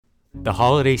The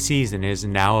holiday season is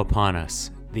now upon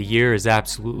us. The year is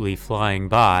absolutely flying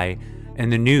by, and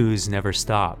the news never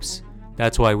stops.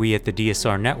 That's why we at the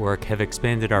DSR Network have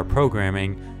expanded our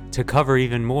programming to cover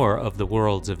even more of the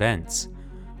world's events.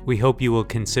 We hope you will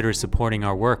consider supporting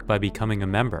our work by becoming a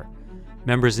member.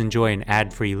 Members enjoy an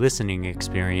ad-free listening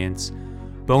experience,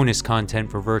 bonus content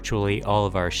for virtually all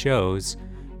of our shows,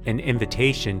 an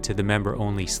invitation to the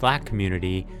member-only Slack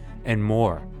community, and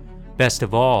more. Best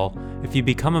of all, if you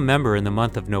become a member in the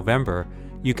month of November,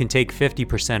 you can take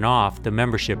 50% off the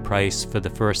membership price for the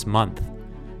first month.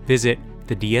 Visit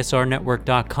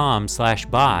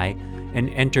thedsrnetwork.com/buy and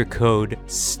enter code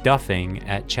STUFFING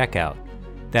at checkout.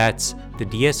 That's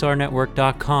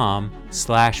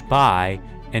thedsrnetwork.com/buy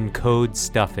and code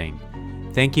STUFFING.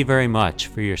 Thank you very much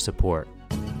for your support.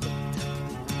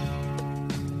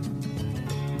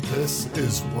 This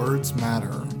is Words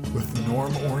Matter with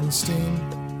Norm Ornstein.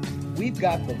 We've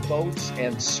got the votes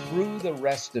and screw the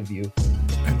rest of you.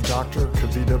 And Dr.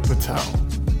 Kavita Patel.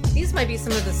 These might be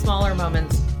some of the smaller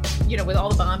moments, with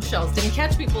all the bombshells. Didn't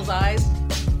catch people's eyes.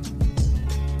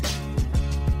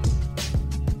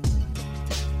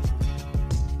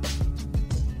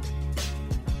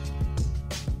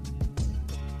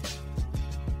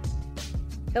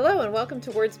 Hello and welcome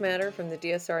to Words Matter from the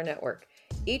DSR Network.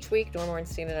 Each week, Norm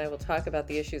Ornstein and I will talk about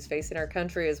the issues facing our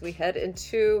country as we head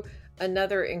into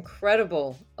another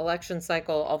incredible election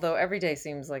cycle, although every day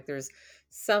seems like there's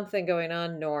something going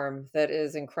on, Norm, that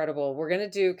is incredible. We're going to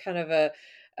do kind of a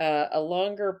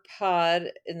longer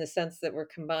pod in the sense that we're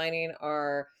combining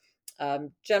our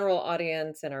general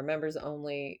audience and our members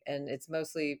only, and it's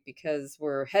mostly because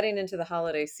we're heading into the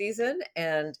holiday season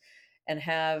and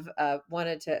have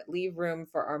wanted to leave room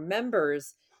for our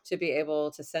members to be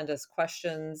able to send us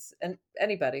questions, and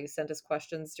anybody send us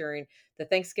questions during the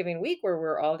Thanksgiving week, where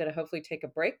we're all going to hopefully take a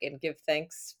break and give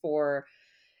thanks for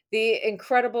the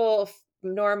incredible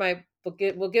Norm.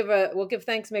 We'll give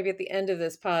thanks maybe at the end of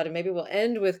this pod, and maybe we'll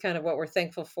end with kind of what we're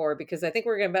thankful for, because I think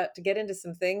we're about to get into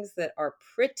some things that are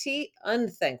pretty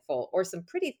unthankful, or some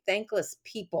pretty thankless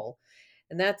people,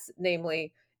 and that's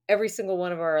namely every single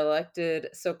one of our elected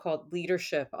so-called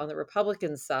leadership on the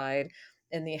Republican side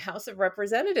in the House of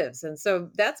Representatives. And so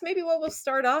that's maybe what we'll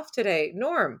start off today.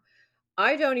 Norm,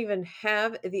 I don't even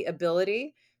have the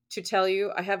ability to tell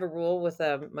you. I have a rule with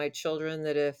my children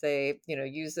that if they,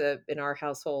 use in our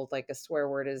household, like a swear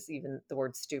word is even the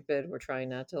word stupid, we're trying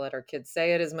not to let our kids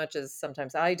say it as much as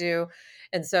sometimes I do.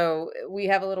 And so we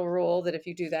have a little rule that if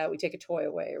you do that, we take a toy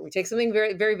away, or we take something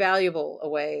very, very valuable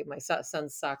away, my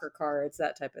son's soccer cards,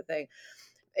 that type of thing.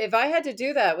 If I had to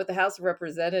do that with the House of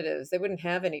Representatives, they wouldn't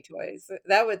have any toys.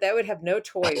 That would have no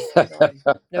toys, Norm.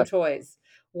 No toys.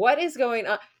 What is going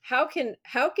on? How can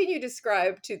you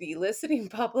describe to the listening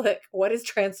public what has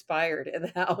transpired in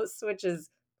the House, which is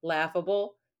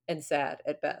laughable and sad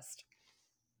at best?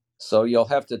 So you'll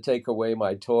have to take away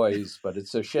my toys, but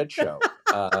it's a shit show.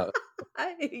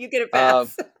 You get a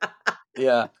pass.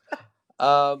 Yeah.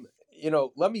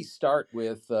 Let me start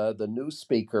with the new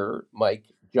speaker,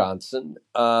 Mike Johnson,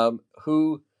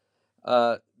 who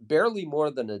barely more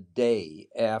than a day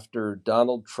after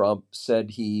Donald Trump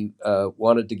said he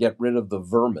wanted to get rid of the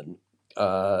vermin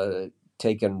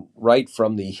taken right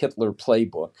from the Hitler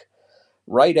playbook,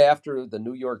 right after the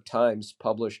New York Times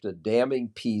published a damning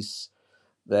piece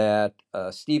that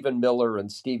Stephen Miller and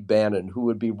Steve Bannon, who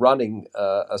would be running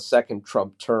a second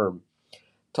Trump term,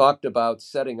 talked about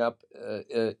setting up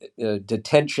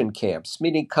detention camps,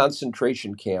 meaning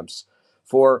concentration camps,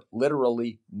 for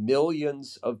literally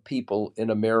millions of people in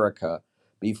America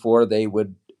before they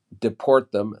would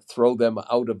deport them, throw them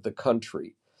out of the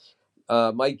country.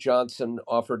 Mike Johnson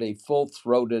offered a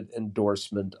full-throated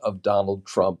endorsement of Donald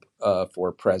Trump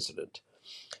for president.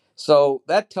 So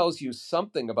that tells you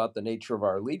something about the nature of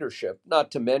our leadership,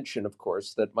 not to mention, of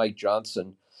course, that Mike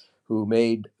Johnson, who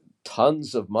made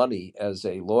tons of money as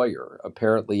a lawyer,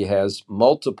 apparently has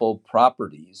multiple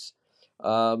properties,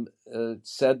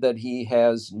 said that he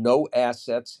has no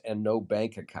assets and no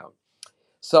bank account.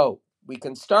 So we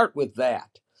can start with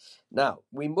that. Now,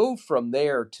 we move from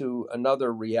there to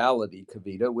another reality,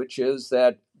 Kavita, which is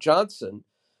that Johnson,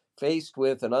 faced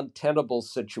with an untenable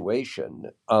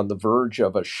situation on the verge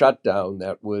of a shutdown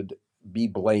that would be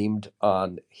blamed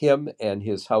on him and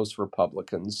his House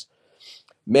Republicans,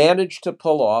 managed to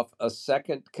pull off a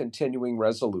second continuing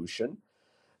resolution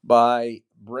by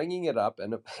bringing it up.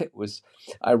 And it was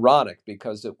ironic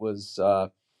because it was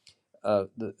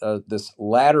this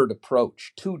laddered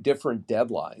approach, two different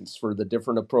deadlines for the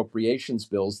different appropriations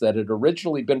bills that had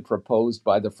originally been proposed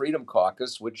by the Freedom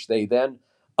Caucus, which they then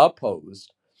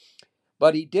opposed.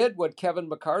 But he did what Kevin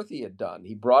McCarthy had done.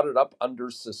 He brought it up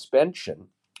under suspension,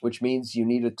 which means you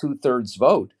need a 2/3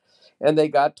 vote. And they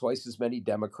got twice as many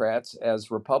Democrats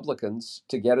as Republicans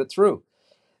to get it through.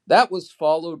 That was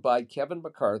followed by Kevin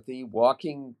McCarthy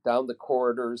walking down the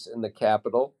corridors in the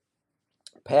Capitol,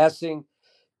 passing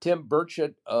Tim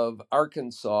Burchett of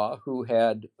Arkansas, who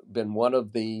had been one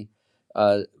of the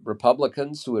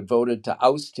Republicans who had voted to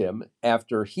oust him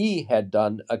after he had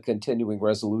done a continuing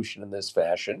resolution in this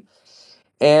fashion.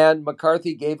 And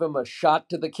McCarthy gave him a shot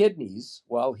to the kidneys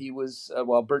while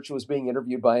Burchett was being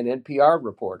interviewed by an NPR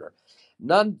reporter.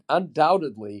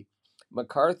 Undoubtedly,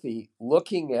 McCarthy,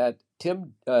 looking at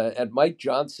Mike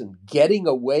Johnson getting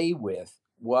away with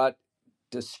what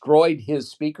destroyed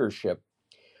his speakership,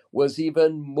 was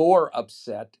even more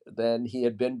upset than he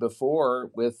had been before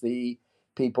with the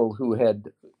people who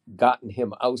had gotten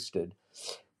him ousted.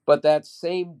 But that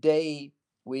same day,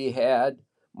 we had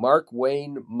Mark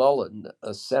Wayne Mullen,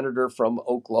 a senator from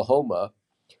Oklahoma,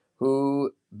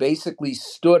 who basically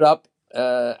stood up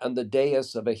on the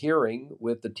dais of a hearing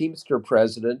with the Teamster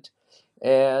president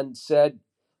and said,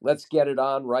 let's get it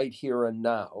on right here and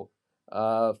now,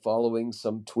 following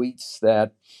some tweets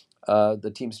that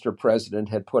the Teamster president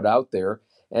had put out there.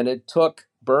 And it took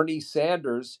Bernie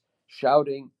Sanders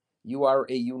shouting, "You are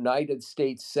a United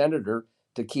States senator,"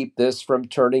 to keep this from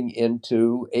turning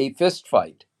into a fist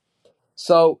fight.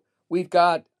 So we've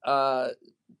got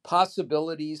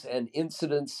possibilities and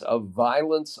incidents of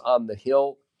violence on the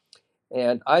Hill.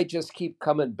 And I just keep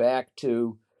coming back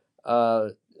to uh,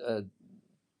 uh,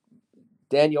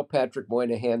 Daniel Patrick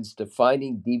Moynihan's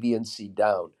defining deviancy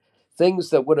down. Things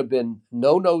that would have been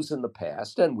no-nos in the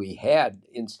past, and we had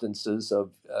instances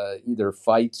of either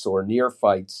fights or near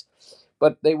fights,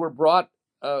 but they were brought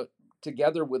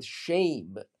together with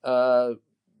shame,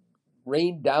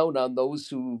 rained down on those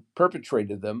who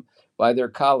perpetrated them by their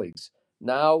colleagues.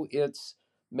 Now it's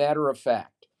matter of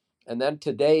fact. And then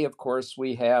today, of course,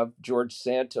 we have George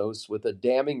Santos with a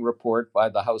damning report by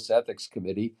the House Ethics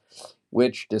Committee,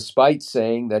 which, despite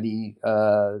saying that he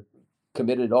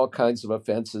committed all kinds of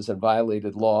offenses and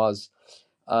violated laws,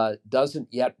 doesn't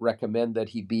yet recommend that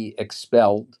he be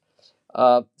expelled.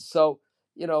 So,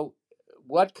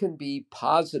 what can be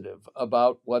positive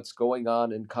about what's going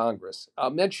on in Congress? I'll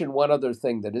mention one other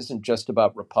thing that isn't just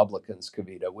about Republicans,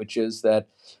 Kavita, which is that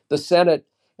the Senate,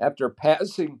 after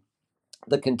passing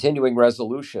the continuing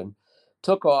resolution,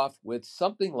 took off with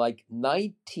something like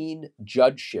 19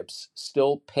 judgeships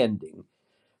still pending.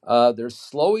 They're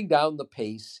slowing down the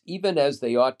pace, even as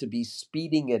they ought to be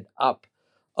speeding it up,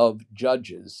 of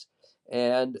judges.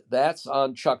 And that's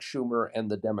on Chuck Schumer and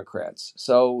the Democrats.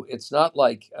 So it's not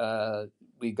like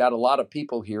we got a lot of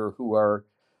people here who are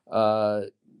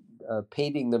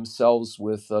painting themselves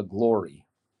with glory.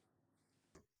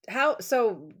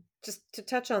 So just to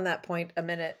touch on that point a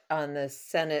minute on the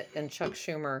Senate and Chuck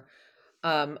Schumer,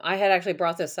 I had actually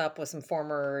brought this up with some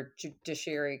former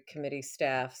Judiciary Committee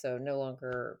staff, so no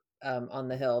longer on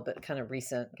the Hill, but kind of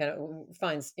recent, kind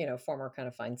of former kind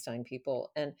of Feinstein people,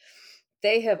 and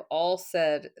they have all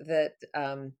said that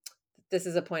this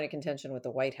is a point of contention with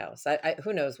the White House.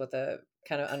 Who knows what the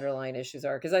kind of underlying issues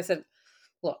are? Because I said,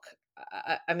 look,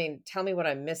 I mean, tell me what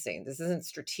I'm missing. This isn't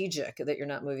strategic that you're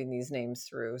not moving these names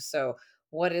through. So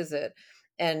what is it?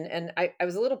 And I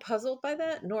was a little puzzled by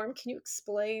that. Norm, can you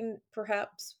explain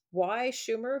perhaps why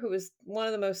Schumer, who is one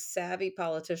of the most savvy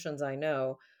politicians I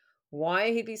know,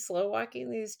 why he'd be slow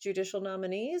walking these judicial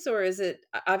nominees? Or is it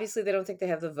obviously they don't think they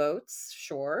have the votes,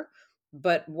 sure,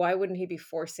 but why wouldn't he be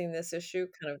forcing this issue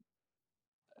kind of?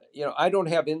 I don't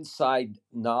have inside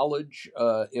knowledge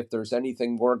if there's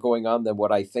anything more going on than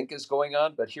what I think is going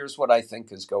on, but here's what I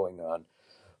think is going on.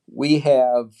 We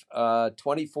have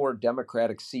 24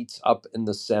 Democratic seats up in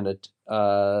the Senate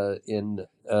in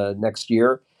next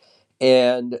year,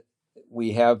 and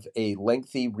we have a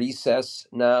lengthy recess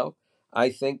now. I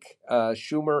think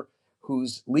Schumer,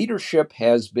 whose leadership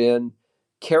has been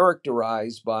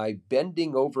characterized by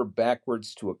bending over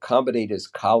backwards to accommodate his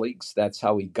colleagues, that's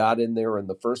how he got in there in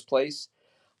the first place.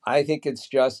 I think it's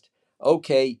just,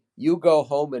 okay, you go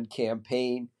home and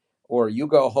campaign, or you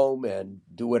go home and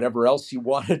do whatever else you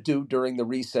want to do during the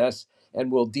recess,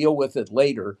 and we'll deal with it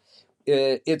later.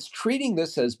 It's treating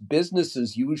this as business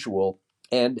as usual,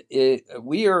 and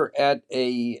we are at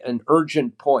an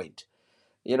urgent point.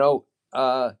 You know,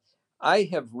 I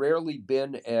have rarely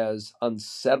been as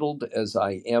unsettled as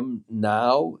I am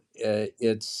now.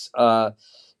 It's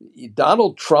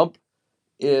Donald Trump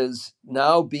is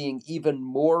now being even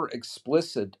more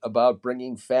explicit about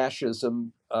bringing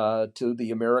fascism to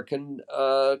the American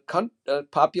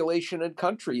population and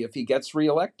country if he gets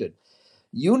reelected.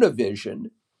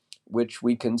 Univision, which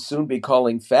we can soon be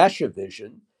calling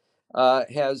Fascivision,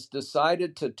 has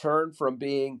decided to turn from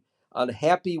being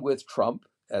unhappy with Trump,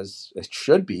 as it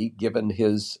should be, given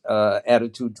his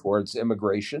attitude towards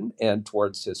immigration and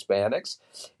towards Hispanics,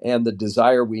 and the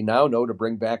desire we now know to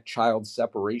bring back child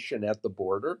separation at the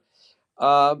border.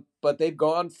 But they've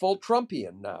gone full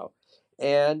Trumpian now.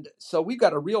 And so we've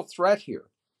got a real threat here.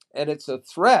 And it's a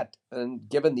threat, and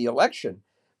given the election,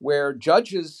 where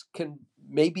judges can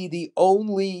maybe the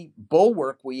only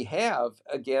bulwark we have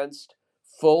against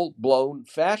full blown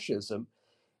fascism.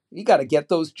 You got to get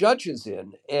those judges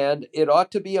in. And it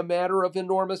ought to be a matter of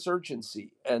enormous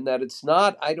urgency. And that it's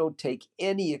not, I don't take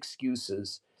any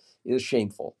excuses, is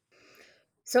shameful.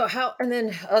 So how, and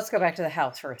then let's go back to the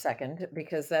House for a second,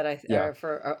 because that Yeah.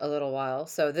 for a little while.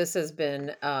 So this has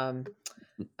been,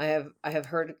 I have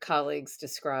heard colleagues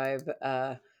describe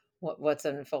what's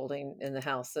unfolding in the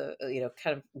House.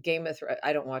 Kind of Game of Thrones.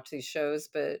 I don't watch these shows,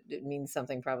 but it means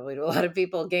something probably to a lot of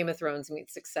people. Game of Thrones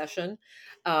meets Succession.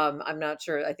 I'm not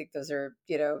sure. I think those are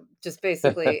just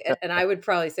basically. And I would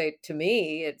probably say, to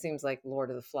me, it seems like Lord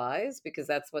of the Flies, because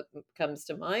that's what comes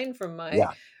to mind from my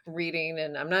Yeah. reading.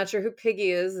 And I'm not sure who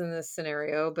Piggy is in this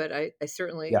scenario, but I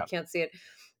certainly Yeah. can't see it.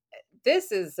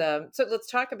 This is so let's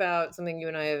talk about something you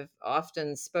and I have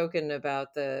often spoken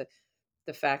about,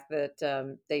 the fact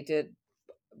that they did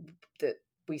that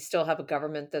we still have a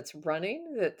government that's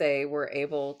running, that they were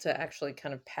able to actually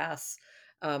kind of pass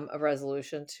a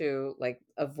resolution to like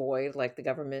avoid like the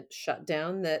government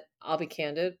shutdown. That, I'll be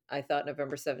candid, I thought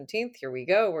November 17th, here we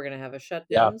go, we're going to have a Yeah.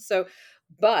 shutdown. So,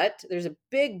 but there's a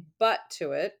big but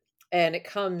to it, and it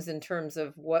comes in terms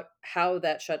of how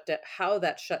that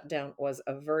shutdown was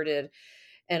averted.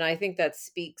 And I think that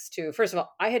speaks to, first of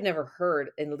all, I had never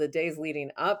heard in the days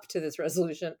leading up to this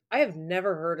resolution, I have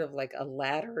never heard of like a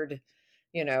laddered,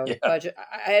 Yeah. budget.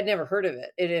 I had never heard of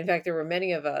it. And in fact, there were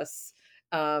many of us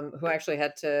who actually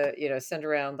had to, send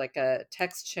around like a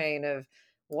text chain of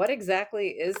what exactly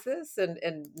is this?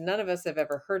 And none of us have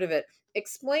ever heard of it.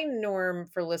 Explain, Norm,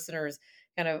 for listeners,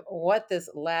 kind of what this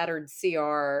laddered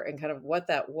CR and kind of what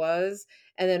that was,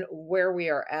 and then where we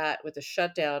are at with the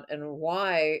shutdown, and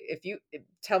why, if you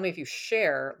tell me if you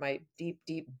share my deep,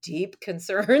 deep, deep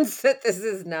concerns that this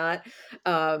is not,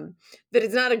 that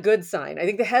it's not a good sign. I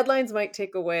think the headlines might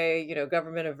take away,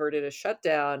 government averted a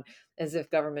shutdown, as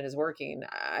if government is working.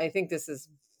 I think this is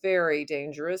very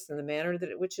dangerous in the manner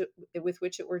that with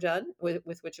which it were done, with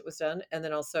which it was done, and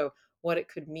then also what it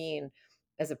could mean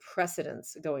as a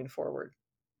precedence going forward.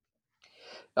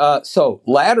 So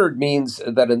laddered means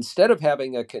that instead of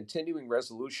having a continuing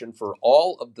resolution for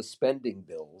all of the spending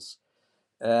bills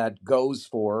that goes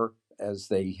for, as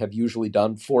they have usually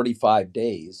done, 45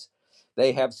 days,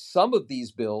 they have some of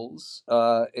these bills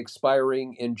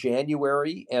expiring in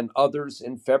January and others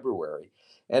in February.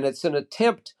 And it's an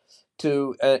attempt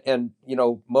to, and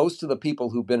most of the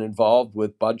people who've been involved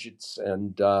with budgets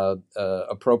and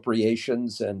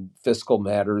appropriations and fiscal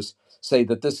matters say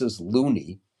that this is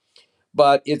loony,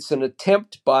 but it's an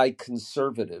attempt by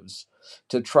conservatives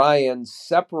to try and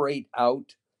separate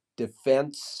out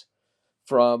defense,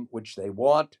 from which they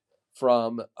want,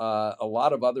 from a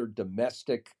lot of other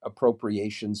domestic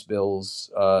appropriations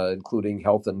bills, including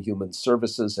health and human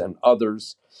services and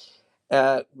others.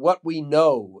 What we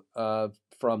know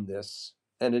from this,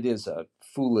 and it is a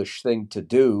foolish thing to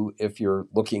do if you're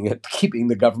looking at keeping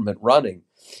the government running,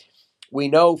 we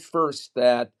know first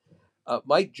that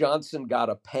Mike Johnson got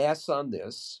a pass on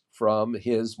this from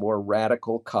his more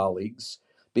radical colleagues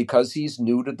because he's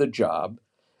new to the job.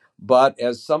 But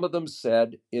as some of them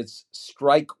said, it's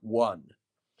strike one.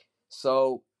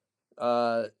 So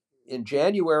in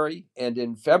January and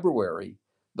in February,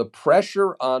 the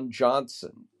pressure on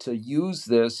Johnson to use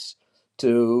this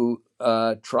to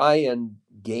try and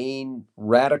gain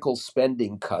radical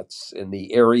spending cuts in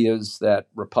the areas that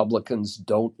Republicans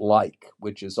don't like,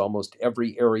 which is almost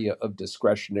every area of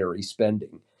discretionary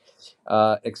spending,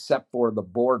 except for the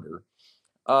border,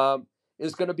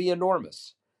 is going to be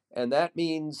enormous. And that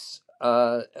means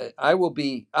I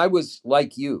was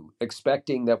like you,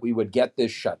 expecting that we would get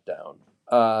this shutdown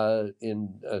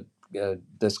in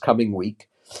this coming week.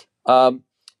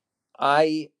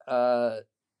 I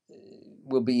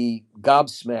will be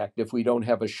gobsmacked if we don't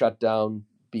have a shutdown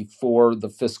before the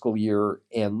fiscal year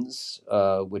ends,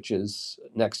 which is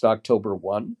next October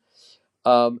 1.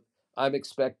 I'm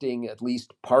expecting at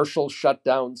least partial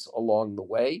shutdowns along the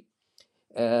way.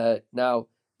 Now,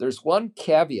 there's one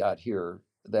caveat here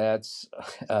that's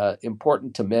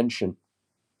important to mention.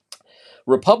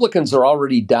 Republicans are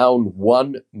already down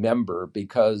one member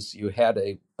because you had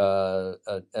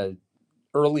a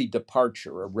early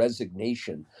departure, a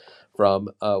resignation from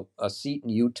a seat in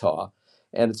Utah,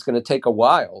 and it's going to take a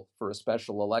while for a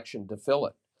special election to fill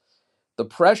it. The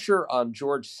pressure on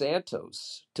George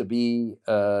Santos to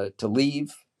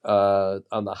leave,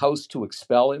 on the House to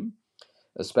expel him,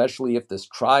 especially if this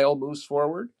trial moves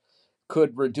forward,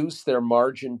 could reduce their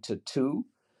margin to two.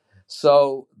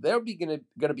 So they're going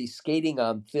to be skating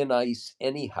on thin ice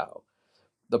anyhow.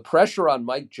 The pressure on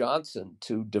Mike Johnson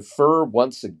to defer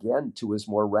once again to his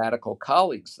more radical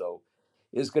colleagues, though,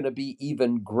 is going to be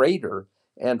even greater.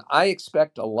 And I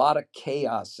expect a lot of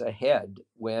chaos ahead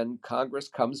when Congress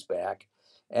comes back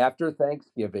after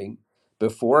Thanksgiving,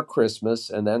 before Christmas,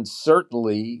 and then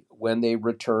certainly when they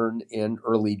return in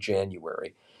early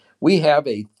January. We have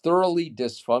a thoroughly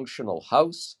dysfunctional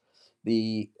House.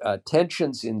 The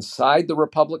tensions inside the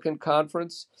Republican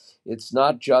conference, it's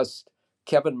not just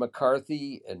Kevin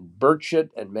McCarthy and Burchett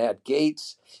and Matt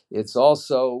Gaetz. It's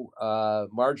also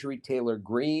Marjorie Taylor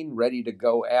Greene ready to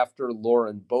go after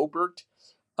Lauren Boebert.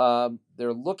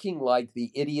 They're looking like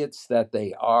the idiots that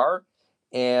they are.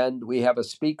 And we have a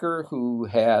speaker who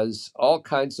has all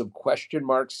kinds of question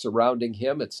marks surrounding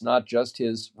him. It's not just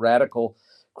his radical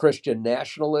Christian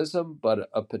nationalism, but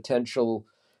a potential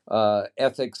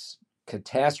ethics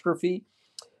catastrophe.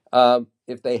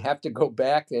 If they have to go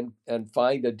back and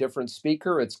find a different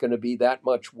speaker, it's going to be that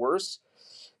much worse.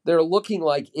 They're looking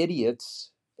like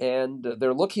idiots, and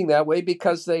they're looking that way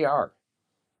because they are.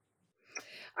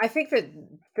 I think that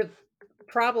the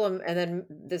problem, and then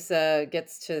this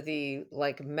gets to the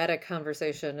like meta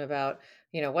conversation about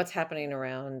what's happening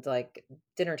around like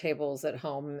dinner tables at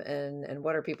home, and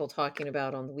what are people talking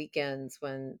about on the weekends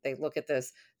when they look at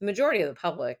this. The majority of the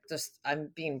public, just I'm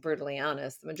being brutally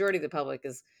honest, the majority of the public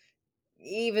is,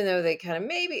 even though they kind of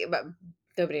maybe, but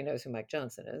nobody knows who Mike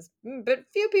Johnson is. But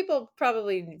few people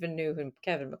probably even knew who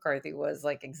Kevin McCarthy was,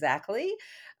 like, exactly.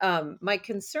 My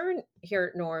concern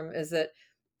here, Norm, is that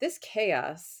this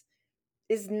chaos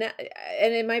is not,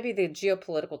 and it might be the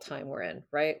geopolitical time we're in,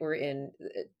 right? We're in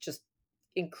just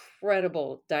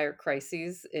incredible dire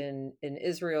crises in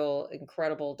Israel,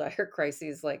 incredible dire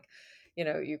crises like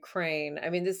Ukraine. I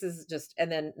mean, this is just,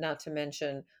 and then not to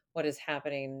mention what is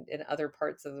happening in other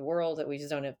parts of the world that we just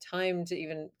don't have time to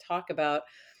even talk about.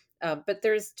 But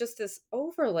there's just this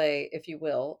overlay, if you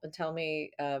will, and tell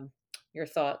me your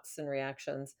thoughts and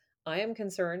reactions. I am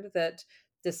concerned that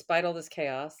despite all this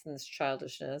chaos and this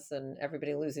childishness and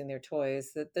everybody losing their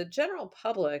toys, that the general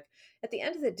public, at the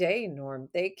end of the day, Norm,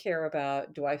 they care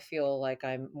about, do I feel like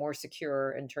I'm more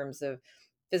secure in terms of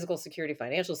physical security,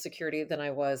 financial security than I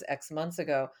was X months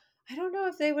ago? I don't know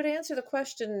if they would answer the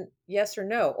question yes or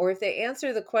no. Or if they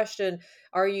answer the question,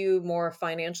 are you more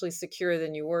financially secure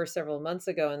than you were several months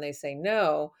ago, and they say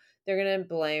no, they're going to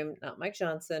blame not Mike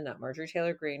Johnson, not Marjorie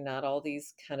Taylor Greene, not all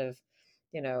these kind of,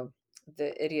 you know,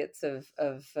 the idiots of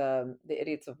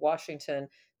Washington.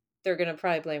 They're going to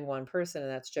probably blame one person,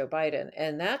 and that's Joe Biden.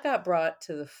 And that got brought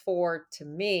to the fore to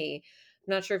me.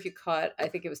 I'm not sure if you caught, I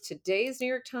think it was today's New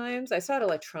York Times. I saw it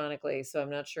electronically, so I'm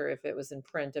not sure if it was in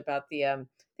print, about the, I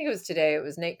think it was today. It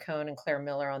was Nate Cohn and Claire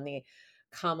Miller on the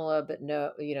Kamala, but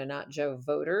no, not Joe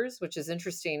voters, which is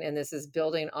interesting. And this is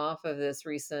building off of this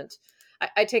recent,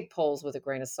 I take polls with a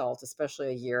grain of salt, especially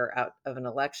a year out of an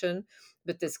election.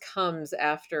 But this comes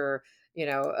after,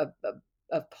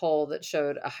 a poll that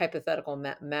showed a hypothetical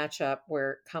matchup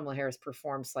where Kamala Harris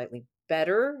performed slightly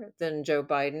better than Joe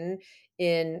Biden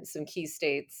in some key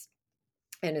states,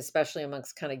 and especially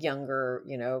amongst kind of younger,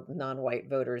 non-white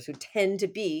voters who tend to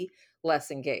be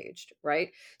less engaged,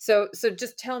 right? So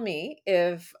just tell me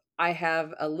if I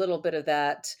have a little bit of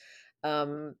that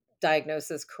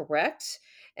diagnosis correct,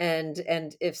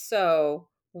 and if so,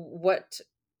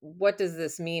 what does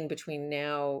this mean between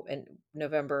now and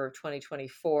November of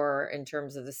 2024 in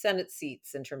terms of the Senate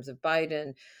seats, in terms of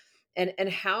Biden, and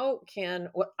how can,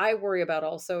 what I worry about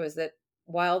also is that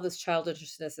while this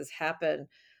childishness has happened,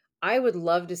 I would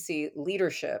love to see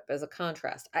leadership as a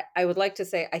contrast. I would like to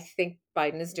say I think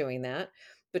Biden is doing that.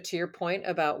 But to your point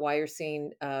about why you're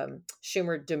seeing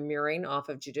Schumer demurring off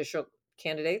of judicial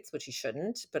candidates, which he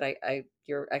shouldn't, but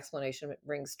your explanation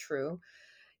rings true.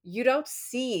 You don't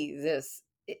see this.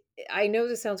 I know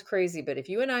this sounds crazy, but if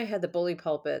you and I had the bully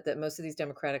pulpit that most of these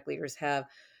Democratic leaders have,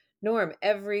 Norm,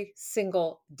 every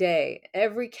single day,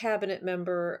 every cabinet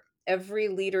member, every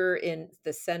leader in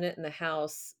the Senate and the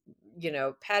House,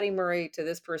 Patty Murray to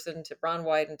this person, to Ron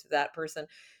Wyden, to that person,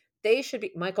 they should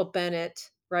be, Michael Bennett,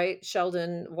 right?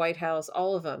 Sheldon Whitehouse,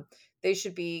 all of them. They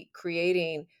should be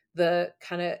creating the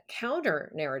kind of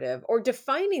counter narrative or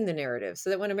defining the narrative so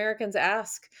that when Americans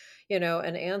ask,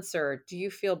 an answer, do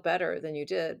you feel better than you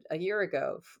did a year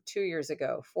ago, 2 years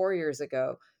ago, 4 years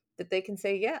ago? that they can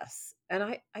say yes. And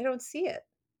I don't see it.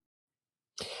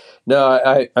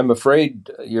 No, I'm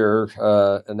afraid your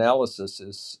analysis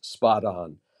is spot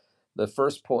on. The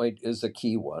first point is a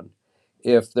key one.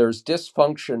 If there's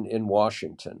dysfunction in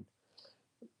Washington,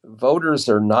 voters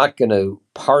are not going to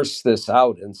parse this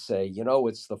out and say,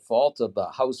 it's the fault of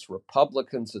the House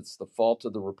Republicans, it's the fault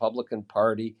of the Republican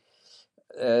Party.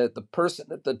 The person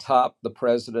at the top, the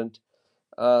president,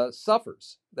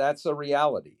 suffers. That's a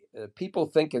reality. People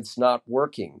think it's not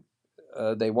working.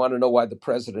 They want to know why the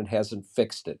president hasn't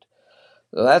fixed it.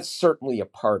 That's certainly a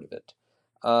part of it.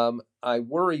 I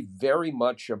worry very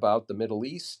much about the Middle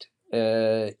East.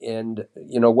 And,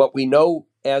 what we know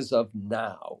as of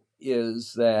now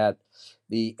is that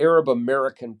the Arab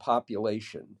American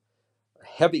population,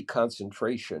 heavy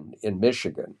concentration in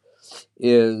Michigan,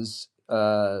 is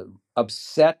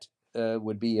upset,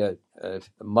 would be a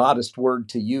modest word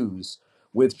to use,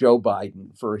 with Joe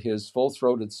Biden for his full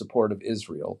throated support of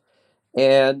Israel.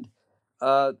 And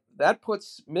that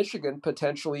puts Michigan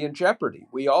potentially in jeopardy.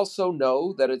 We also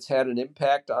know that it's had an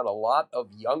impact on a lot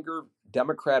of younger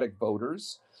Democratic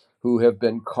voters who have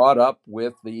been caught up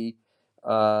with the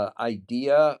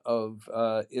idea of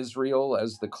Israel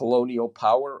as the colonial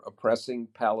power oppressing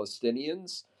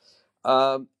Palestinians.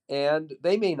 And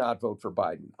they may not vote for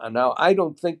Biden. Now, I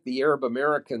don't think the Arab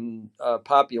American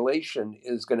population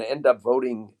is going to end up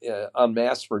voting en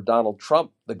masse for Donald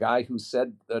Trump, the guy who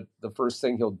said that the first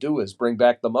thing he'll do is bring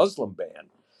back the Muslim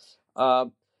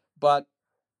ban. But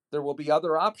there will be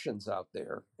other options out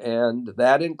there, and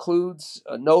that includes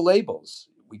no labels.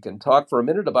 We can talk for a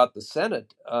minute about the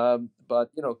Senate,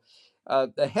 but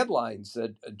the headlines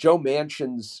that Joe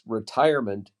Manchin's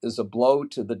retirement is a blow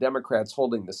to the Democrats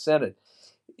holding the Senate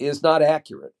is not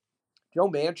accurate. Joe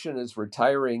Manchin is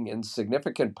retiring in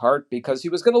significant part because he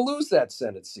was going to lose that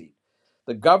Senate seat.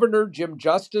 The governor, Jim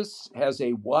Justice, has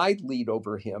a wide lead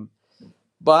over him,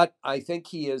 but I think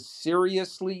he is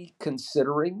seriously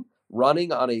considering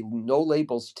running on a no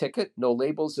labels ticket. No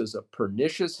labels is a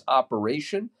pernicious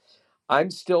operation. I'm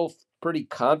still pretty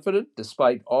confident,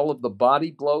 despite all of the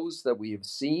body blows that we have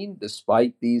seen,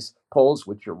 despite these polls,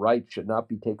 which you're right, should not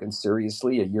be taken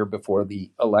seriously a year before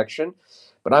the election.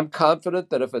 But I'm confident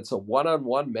that if it's a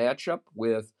one-on-one matchup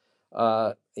with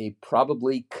a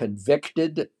probably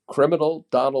convicted criminal,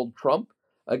 Donald Trump,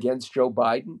 against Joe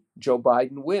Biden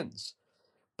wins.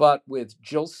 But with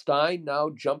Jill Stein now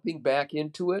jumping back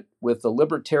into it, with the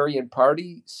Libertarian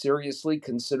Party seriously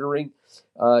considering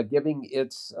giving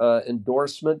its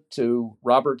endorsement to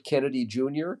Robert Kennedy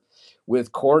Jr.,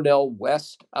 with Cornel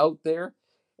West out there,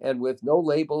 and with no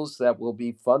labels that will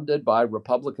be funded by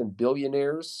Republican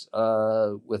billionaires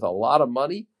with a lot of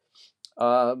money,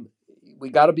 um, we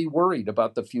got to be worried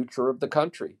about the future of the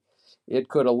country. It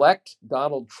could elect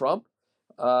Donald Trump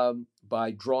by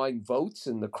drawing votes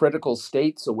in the critical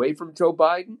states away from Joe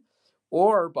Biden,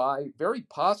 or by very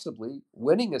possibly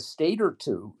winning a state or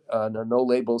two on a no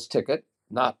labels ticket,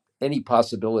 not any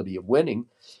possibility of winning,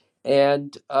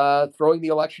 and throwing the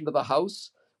election to the House,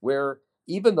 where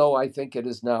even though I think it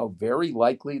is now very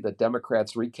likely that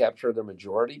Democrats recapture their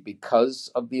majority because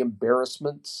of the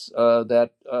embarrassments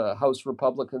that House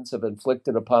Republicans have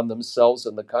inflicted upon themselves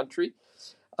and the country,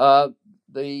 uh,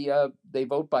 they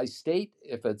vote by state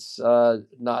if it's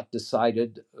not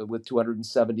decided with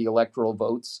 270 electoral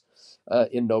votes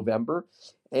in November,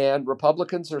 and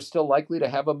Republicans are still likely to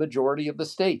have a majority of the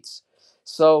states.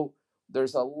 So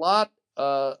there's a lot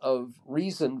of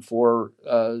reason for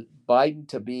Biden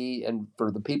to be, and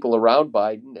for the people around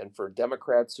Biden, and for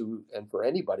Democrats who, and for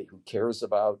anybody who cares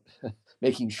about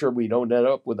making sure we don't end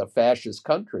up with a fascist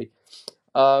country.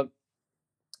 Uh,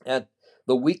 at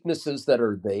the weaknesses that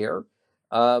are there.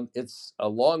 It's a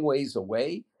long ways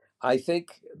away. I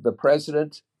think the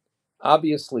president,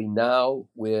 obviously, now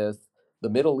with the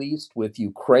Middle East, with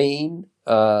Ukraine,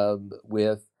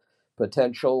 with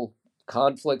potential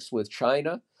conflicts with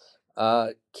China,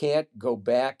 can't go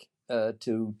back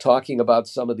to talking about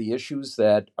some of the issues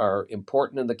that are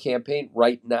important in the campaign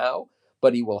right now,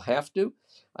 but he will have to.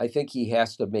 I think he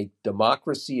has to make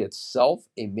democracy itself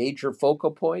a major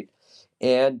focal point,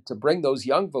 and to bring those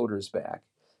young voters back,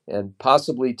 and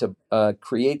possibly to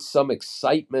create some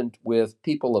excitement with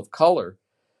people of color.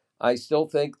 I still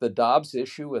think the Dobbs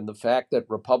issue and the fact that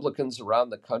Republicans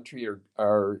around the country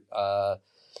are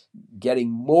getting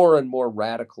more and more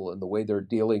radical in the way they're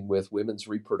dealing with women's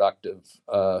reproductive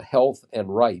health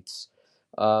and rights,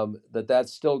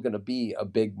 that's still going to be a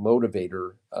big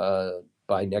motivator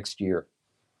by next year.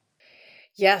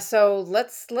 Yeah, so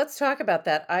let's talk about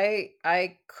that.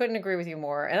 I couldn't agree with you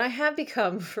more, and I have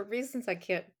become, for reasons I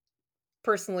can't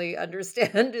personally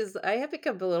understand is I have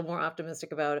become a little more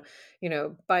optimistic about,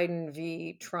 Biden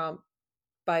v. Trump,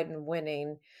 Biden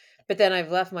winning. But then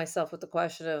I've left myself with the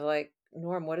question of like,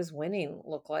 Norm, what does winning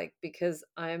look like? Because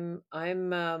I'm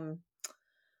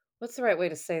what's the right way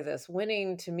to say this?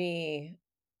 Winning to me,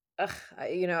 ugh,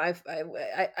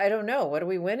 I don't know. What are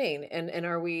we winning? And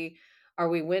are we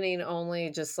winning only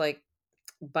just like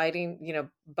biding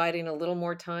a little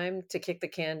more time to kick the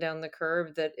can down the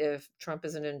curb, that if Trump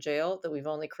isn't in jail, that we've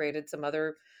only created some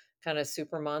other kind of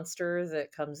super monster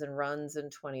that comes and runs in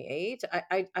 28.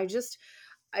 I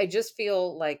just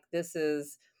feel like this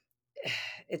is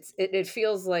it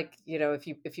feels like,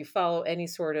 if you follow any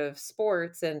sort of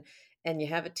sports, and you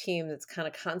have a team that's kind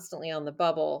of constantly on the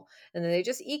bubble, and then they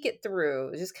just eke it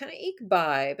through, just kind of eke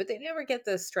by, but they never get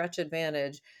the stretch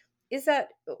advantage, is that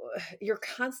you're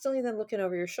constantly then looking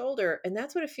over your shoulder, and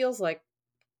that's what it feels like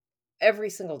every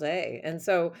single day. And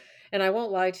so, and I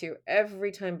won't lie to you,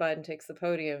 every time Biden takes the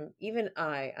podium, even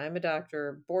I'm a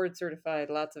doctor, board certified,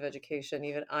 lots of education,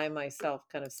 even I myself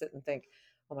kind of sit and think,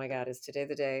 oh my God, is today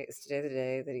the day? Is today the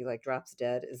day that he like drops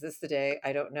dead? Is this the day?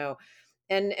 I don't know.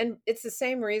 And it's the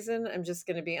same reason, I'm just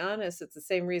going to be honest, it's the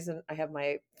same reason I have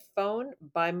my phone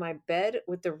by my bed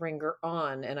with the ringer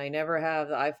on, and I never have,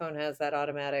 the iPhone has that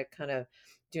automatic kind of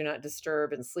do not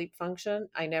disturb and sleep function.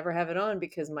 I never have it on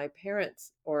because my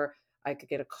parents, or I could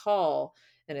get a call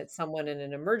and it's someone in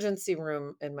an emergency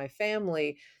room in my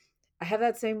family. I have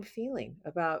that same feeling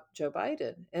about Joe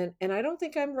Biden. And I don't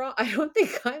think I'm wrong. I don't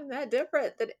think I'm that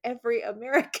different than every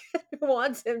American who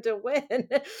wants him to win.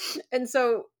 And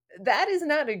so that is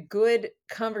not a good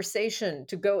conversation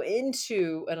to go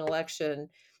into an election,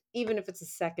 even if it's a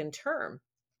second term.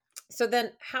 So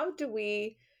then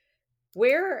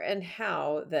where and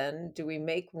how then do we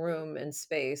make room and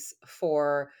space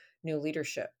for new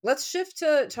leadership? Let's shift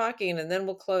to talking, and then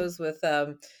we'll close with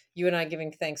you and I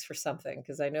giving thanks for something,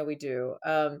 because I know we do.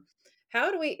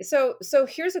 How do we? So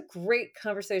here's a great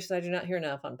conversation I do not hear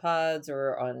enough on pods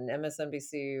or on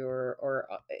MSNBC, or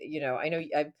I know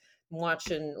I've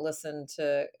watched and listened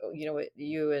to what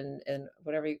you and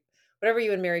whatever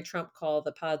you and Mary Trump call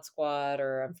the Pod Squad,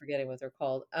 or I'm forgetting what they're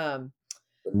called.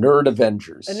 Nerd A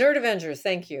Avengers. Nerd Avengers,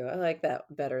 thank you. I like that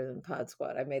better than Pod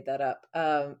Squad. I made that up.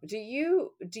 Do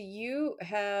you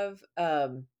have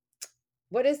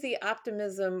what is the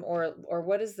optimism, or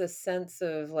what is the sense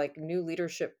of like new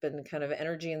leadership and kind of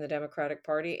energy in the Democratic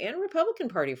Party and Republican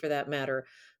Party for that matter,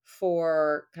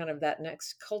 for kind of that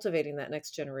next cultivating that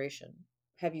next generation?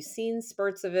 Have you seen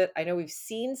spurts of it? I know we've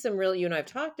seen some real, you and I've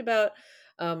talked about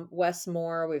Wes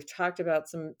Moore. We talked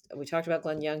about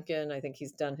Glenn Youngkin. I think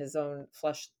he's done his own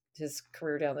flush his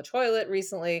career down the toilet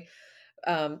recently.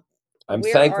 um, I'm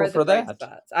where thankful are the for bright that.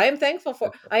 spots? I am thankful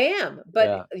for, I am,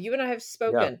 but Yeah, you and I have yeah,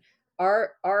 spoken.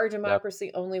 Our yeah, democracy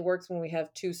only works when we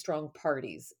have two strong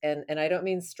parties, and I don't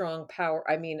mean strong power.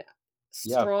 I mean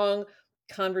yeah. strong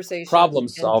conversation Problem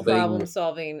and problem solving.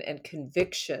 solving and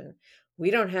conviction. We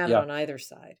don't have it Yeah, on either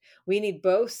side. We need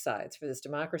both sides for this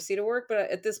democracy to work. But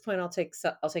at this point, I'll take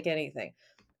anything.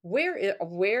 Where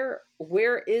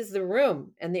is the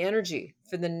room and the energy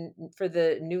for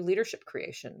the new leadership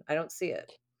creation? I don't see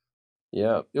it.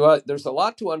 yeah. Well, there's a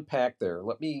lot to unpack there.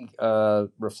 Let me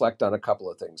reflect on a couple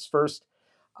of things. First,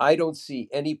 I don't see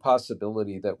any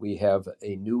possibility that we have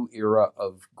a new era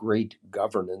of great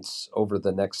governance over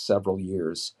the next several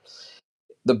years.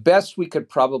 The best we could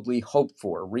probably hope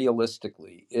for,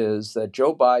 realistically, is that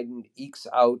Joe Biden ekes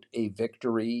out a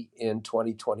victory in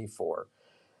 2024.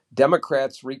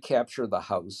 Democrats recapture the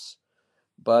House,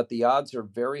 but the odds are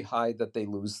very high that they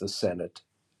lose the Senate.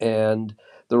 And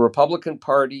the Republican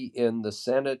Party in the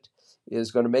Senate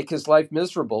is going to make his life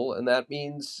miserable, and that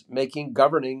means making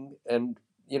governing and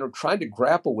trying to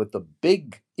grapple with the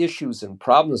big issues and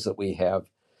problems that we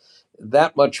have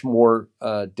that much more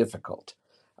difficult.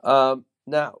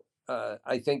 Now,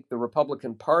 I think the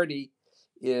Republican Party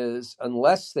is,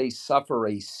 unless they suffer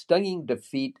a stunning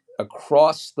defeat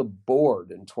across the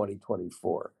board in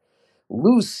 2024,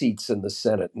 lose seats in the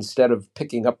Senate instead of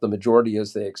picking up the majority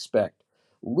as they expect,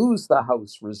 lose the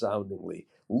House resoundingly,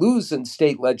 lose in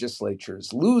state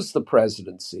legislatures, lose the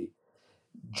presidency,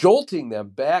 jolting them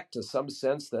back to some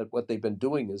sense that what they've been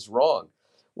doing is wrong.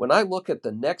 When I look at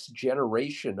the next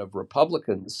generation of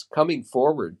Republicans coming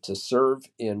forward to serve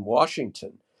in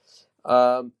Washington,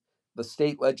 the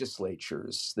state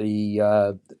legislatures,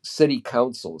 the city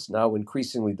councils, now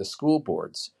increasingly the school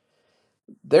boards,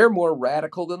 they're more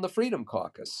radical than the Freedom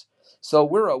Caucus. So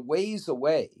we're a ways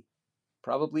away,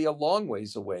 probably a long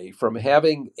ways away, from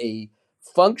having a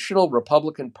functional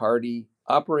Republican Party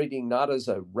operating not as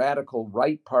a radical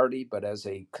right party, but as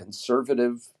a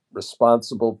conservative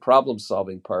responsible,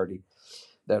 problem-solving party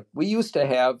that we used to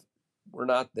have. We're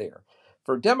not there.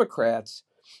 For Democrats,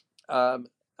 um,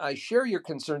 I share your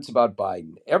concerns about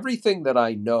Biden. Everything that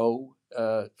I know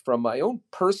from my own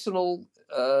personal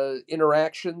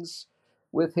interactions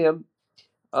with him,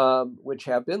 which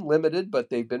have been limited, but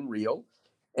they've been real,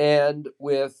 and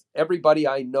with everybody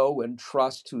I know and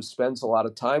trust who spends a lot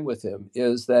of time with him,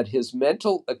 is that his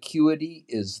mental acuity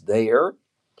is there,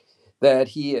 that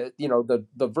he, the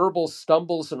verbal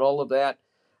stumbles and all of that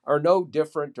are no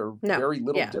different or No. very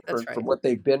little Yeah, that's different from right. what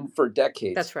they've been for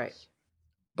decades. That's right.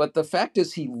 But the fact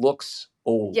is, he looks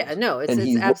Yeah, old, no, and it's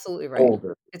he looks absolutely right.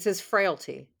 older. It's his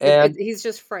frailty. And He's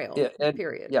just frail, yeah, and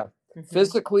period. yeah, Mhm.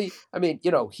 physically, I mean,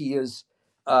 he is.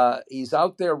 He's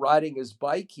out there riding his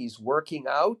bike. He's working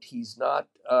out. He's not,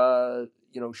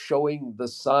 showing the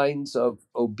signs of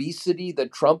obesity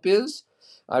that Trump is.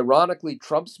 Ironically,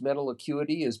 Trump's mental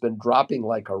acuity has been dropping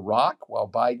like a rock, while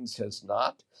Biden's has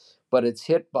not, but it's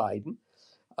hit Biden.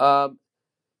 Um,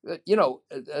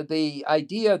 the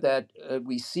idea that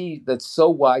we see that's so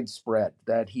widespread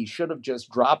that he should have just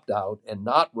dropped out and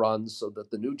not run so that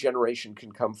the new generation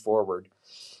can come forward.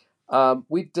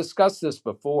 We've discussed this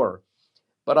before,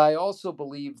 but I also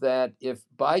believe that if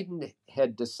Biden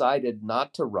had decided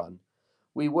not to run,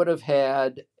 we would have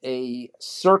had a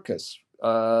circus,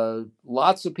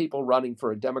 lots of people running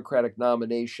for a Democratic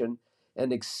nomination,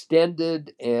 an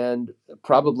extended and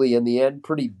probably in the end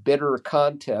pretty bitter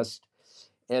contest,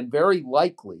 and very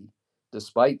likely,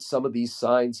 despite some of these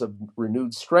signs of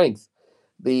renewed strength,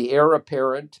 the heir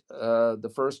apparent,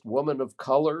 the first woman of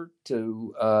color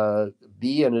to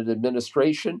be in an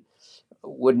administration,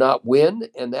 would not win,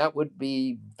 and that would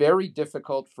be very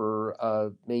difficult for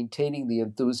maintaining the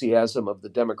enthusiasm of the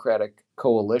Democratic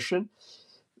coalition.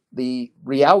 The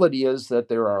reality is that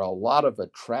there are a lot of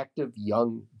attractive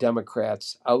young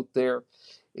Democrats out there.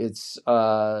 It's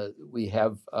We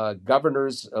have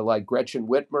governors like Gretchen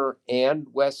Whitmer and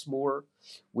Wes Moore.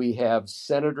 We have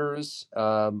senators,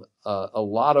 a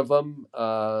lot of them,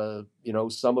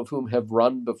 some of whom have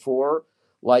run before,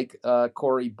 like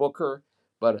Cory Booker,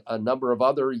 but a number of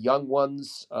other young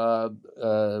ones.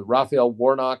 Raphael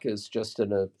Warnock is just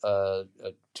a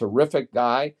terrific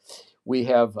guy. We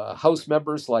have House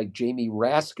members like Jamie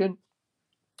Raskin,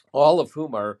 all of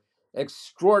whom are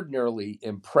extraordinarily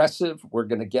impressive. We're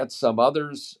going to get some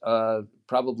others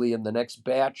probably in the next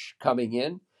batch coming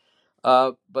in.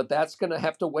 But that's going to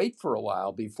have to wait for a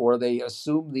while before they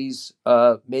assume these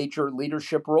major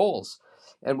leadership roles.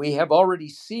 And we have already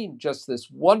seen just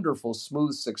this wonderful,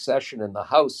 smooth succession in the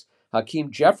House. Hakeem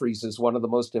Jeffries is one of the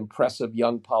most impressive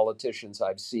young politicians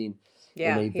I've seen in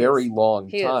Yeah, a he very is. long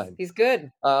He is. time. He's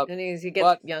good, Uh, and he gets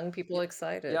but young people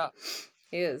excited. yeah,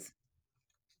 He is.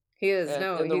 He is. and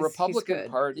No, in the he's good.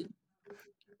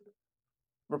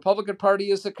 Republican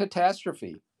Party is a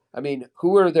catastrophe. I mean,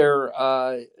 who are there?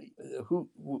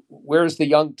 Where's the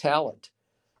young talent?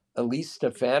 Elise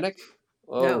Stefanik?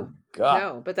 No, Oh God.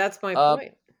 no, but that's my Um,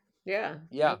 point. Yeah,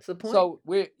 yeah. that's the point. So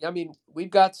we've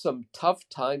got some tough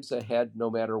times ahead, no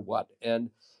matter what,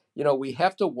 and we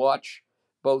have to watch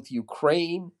both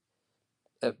Ukraine,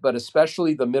 but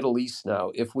especially the Middle East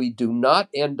now. If we do not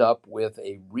end up with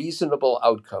a reasonable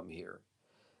outcome here,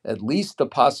 at least the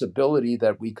possibility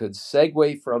that we could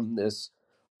segue from this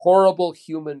horrible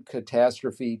human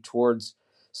catastrophe towards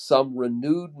some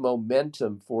renewed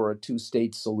momentum for a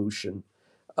two-state solution,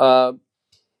 uh,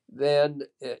 then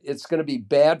it's going to be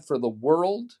bad for the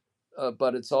world,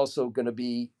 but it's also going to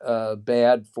be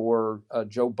bad for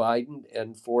Joe Biden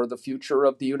and for the future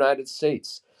of the United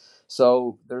States.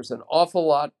 So there's an awful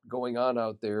lot going on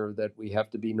out there that we have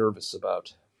to be nervous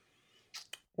about.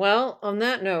 Well, on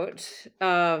that note,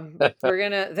 we're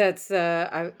gonna. That's.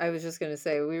 I was just gonna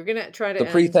say we were gonna try to The end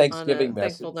on a pre-Thanksgiving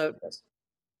thankful message. note. Yes.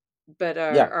 But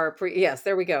Yeah. yes,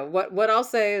 there we go. What I'll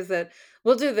say is that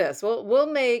we'll do this.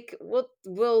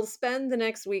 We'll spend the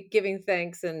next week giving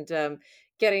thanks and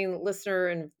getting listener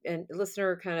and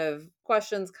listener kind of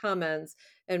questions, comments,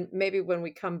 and maybe when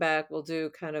we come back, we'll do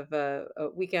kind of a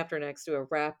week after next, do a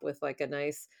wrap with like a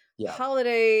nice Yeah.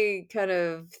 holiday kind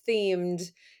of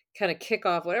themed kind of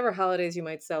kickoff, whatever holidays you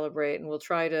might celebrate, and we'll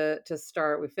try to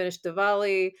start. We finished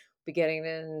Diwali, be getting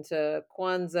into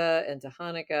Kwanzaa, into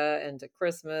Hanukkah, into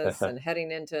Christmas, and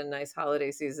heading into a nice holiday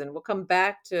season. We'll come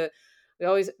back to. We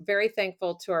always very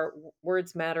thankful to our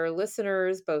Words Matter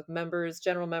listeners, both members,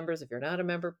 general members. If you're not a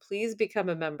member, please become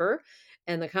a member.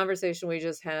 And the conversation we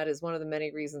just had is one of the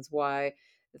many reasons why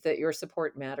that your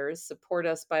support matters. Support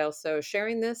us by also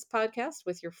sharing this podcast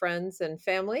with your friends and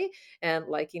family and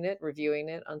liking it, reviewing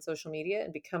it on social media,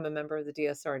 and become a member of the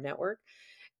DSR network.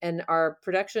 And our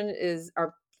production is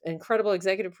our incredible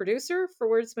executive producer for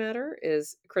Words Matter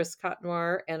is Chris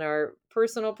Cotnoir, and our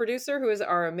personal producer, who is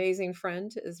our amazing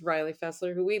friend, is Riley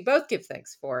Fessler, who we both give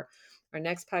thanks for. Our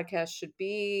next podcast should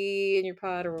be in your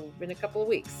pod or in a couple of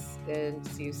weeks, and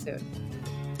see you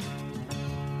soon.